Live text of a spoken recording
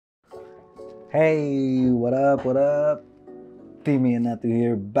Hey, what up, what up? Timmy and Natu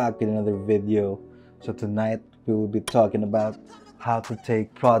here, back with another video. So tonight we will be talking about how to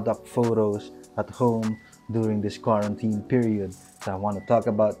take product photos at home during this quarantine period. So I want to talk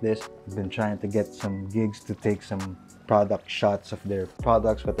about this. I've been trying to get some gigs to take some product shots of their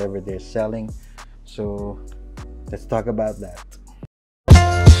products, whatever they're selling. So let's talk about that.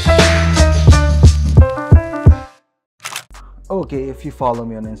 Okay, if you follow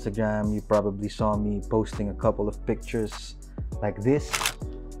me on Instagram, you probably saw me posting a couple of pictures like this.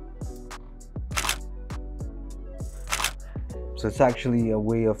 So it's actually a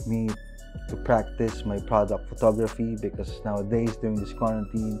way of me to practice my product photography, because nowadays during this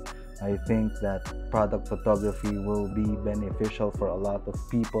quarantine, I think that product photography will be beneficial for a lot of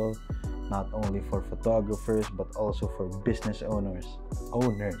people, not only for photographers but also for business owners.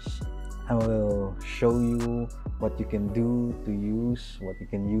 I will show you what you can do to use, what you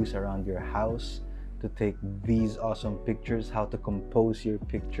can use around your house to take these awesome pictures, how to compose your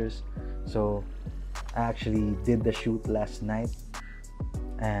pictures. So I actually did the shoot last night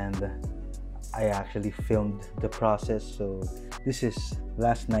and I actually filmed the process. So this is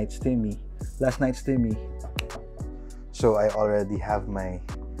last night's Timmy. So I already have my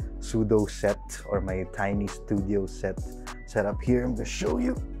pseudo set or my tiny studio set up here. I'm gonna show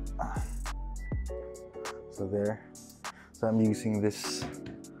you. So there. So I'm using this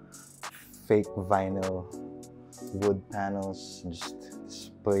fake vinyl wood panels, just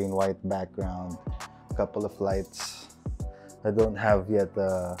this plain white background, a couple of lights. I don't have yet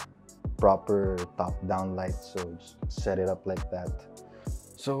a proper top-down light, so just set it up like that.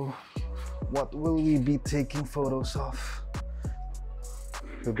 So what will we be taking photos of?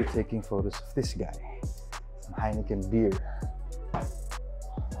 We'll be taking photos of this guy, some Heineken beer,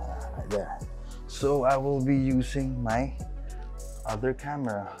 right there. So I will be using my other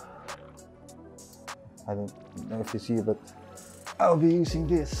camera. I don't know if you see, but I'll be using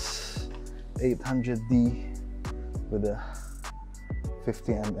this 800D with a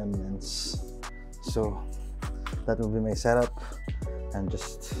 50mm lens. So that will be my setup, and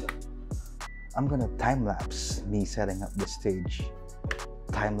just I'm gonna time-lapse me setting up the stage.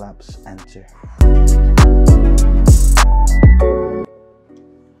 Time-lapse enter.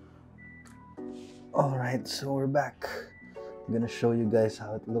 Alright, so we're back. I'm gonna show you guys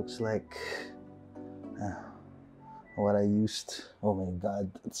how it looks like. What I used. Oh my god,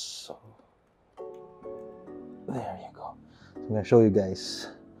 it's so... There you go. So I'm gonna show you guys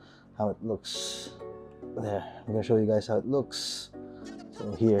how it looks. There, I'm gonna show you guys how it looks.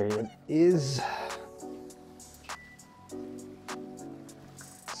 So here it is.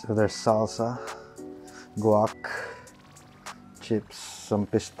 So there's salsa, guac, chips, some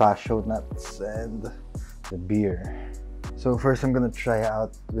pistachio nuts, and the beer. So first I'm gonna try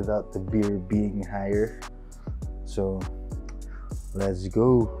out without the beer being higher. So let's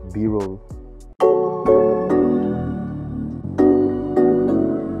go, B-roll.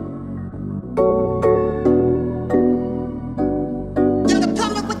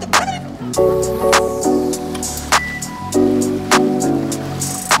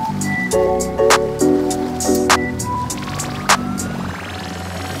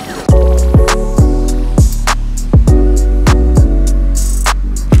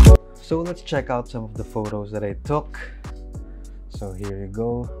 So let's check out some of the photos that I took. So here you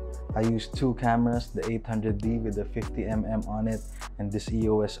go. I used two cameras, the 800D with the 50mm on it, and this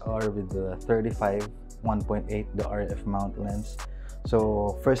EOS R with the 35 1.8, the RF mount lens.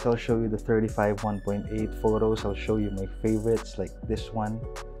 So first I'll show you the 35 1.8 photos. I'll show you my favorites, like this one.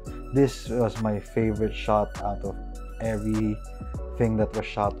 This was my favorite shot out of everything that was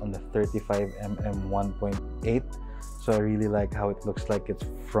shot on the 35mm 1.8. So I really like how it looks like it's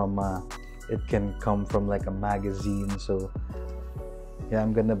from it can come from like a magazine. So yeah,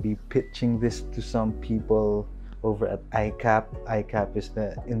 I'm gonna be pitching this to some people over at ICAP. ICAP is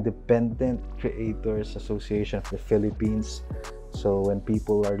the Independent Creators Association of the Philippines. So when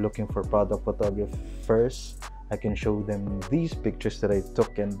people are looking for product photographers, I can show them these pictures that I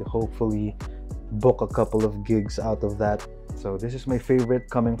took and hopefully book a couple of gigs out of that. So this is my favorite,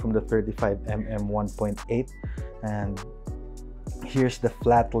 coming from the 35mm 1.8, and here's the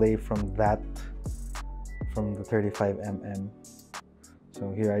flat lay from the 35mm.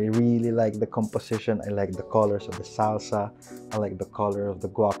 So here I really like the composition. I like the colors of the salsa. I like the color of the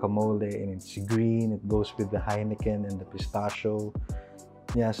guacamole, and it's green. It goes with the Heineken and the pistachio.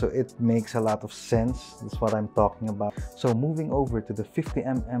 Yeah, so it makes a lot of sense. That's what I'm talking about. So moving over to the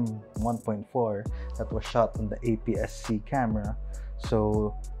 50mm 1.4 that was shot on the APS-C camera.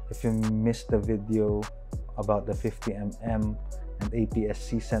 So if you missed the video about the 50mm and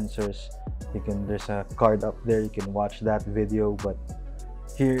APS-C sensors. There's a card up there, you can watch that video. But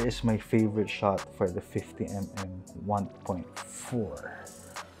here is my favorite shot for the 50mm 1.4.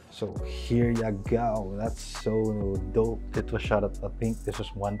 So here you go. That's so dope. It was shot at, I think this was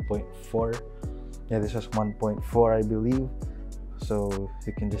 1.4. Yeah, this was 1.4, I believe. So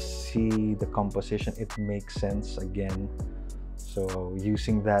you can just see the composition, it makes sense again. So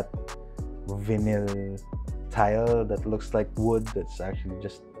using that vinyl tile that looks like wood, that's actually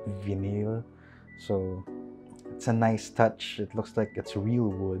just vinyl. So it's a nice touch. It looks like it's real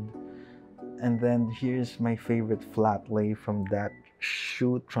wood. And then here's my favorite flat lay from that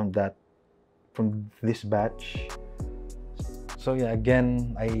shoot, from this batch. So yeah,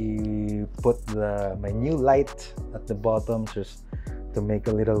 again, I put my new light at the bottom just to make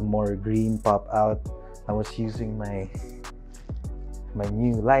a little more green pop out. I was using my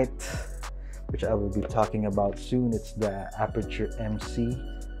new light, which I will be talking about soon. It's the Aperture MC,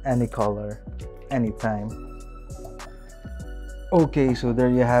 any color, anytime. Okay, so there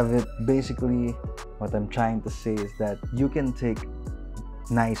you have it. Basically, what I'm trying to say is that you can take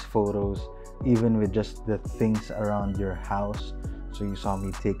nice photos even with just the things around your house. So you saw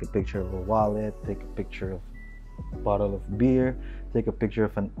me take a picture of a wallet, take a picture of a bottle of beer, take a picture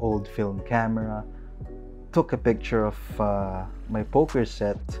of an old film camera, took a picture of my poker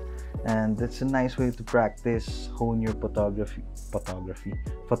set, and it's a nice way to practice, hone your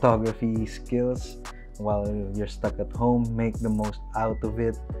photography skills while you're stuck at home. Make the most out of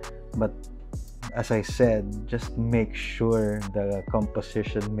it. But as I said, just make sure the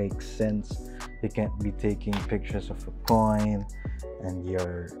composition makes sense. You can't be taking pictures of a coin and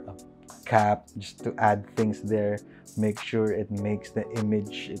your cap just to add things there. Make sure it makes the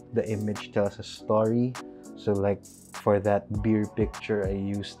image tells a story. So like for that beer picture, I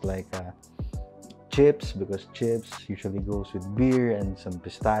used like chips, because chips usually goes with beer, and some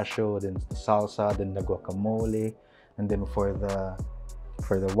pistachio, then the salsa, then the guacamole. And then for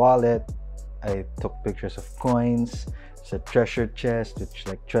the wallet, I took pictures of coins. It's a treasure chest, which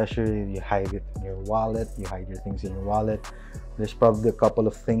like treasure, you hide it in your wallet, you hide your things in your wallet. There's probably a couple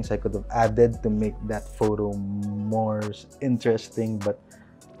of things I could have added to make that photo more interesting, but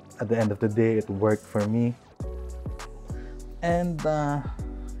at the end of the day, it worked for me. And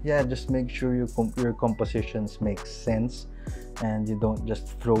yeah, just make sure your compositions make sense, and you don't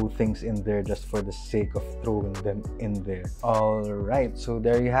just throw things in there just for the sake of throwing them in there. All right, so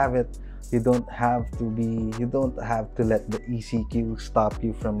there you have it. You don't have to let the ECQ stop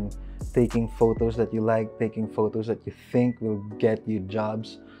you from taking photos that you like, taking photos that you think will get you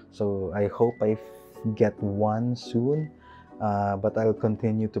jobs. So I hope I get one soon, but I'll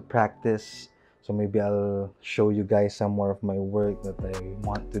continue to practice. So maybe I'll show you guys some more of my work that I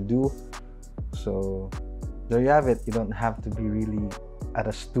want to do. So there you have it. You don't have to be really at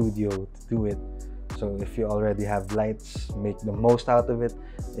a studio to do it. So if you already have lights, make the most out of it.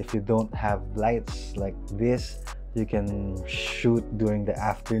 If you don't have lights like this, you can shoot during the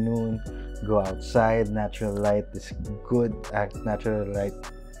afternoon, go outside. Natural light is good. Natural light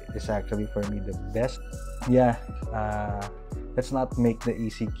is actually for me the best. Yeah, let's not make the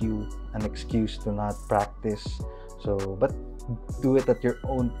ECQ an excuse to not practice. So, but do it at your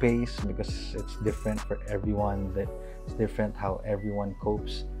own pace, because it's different for everyone. It's different how everyone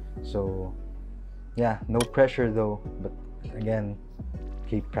copes. So yeah, no pressure though, but again,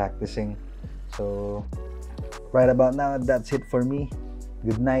 keep practicing. So right about now, that's it for me.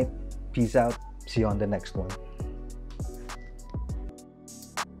 Good night, peace out, see you on the next one.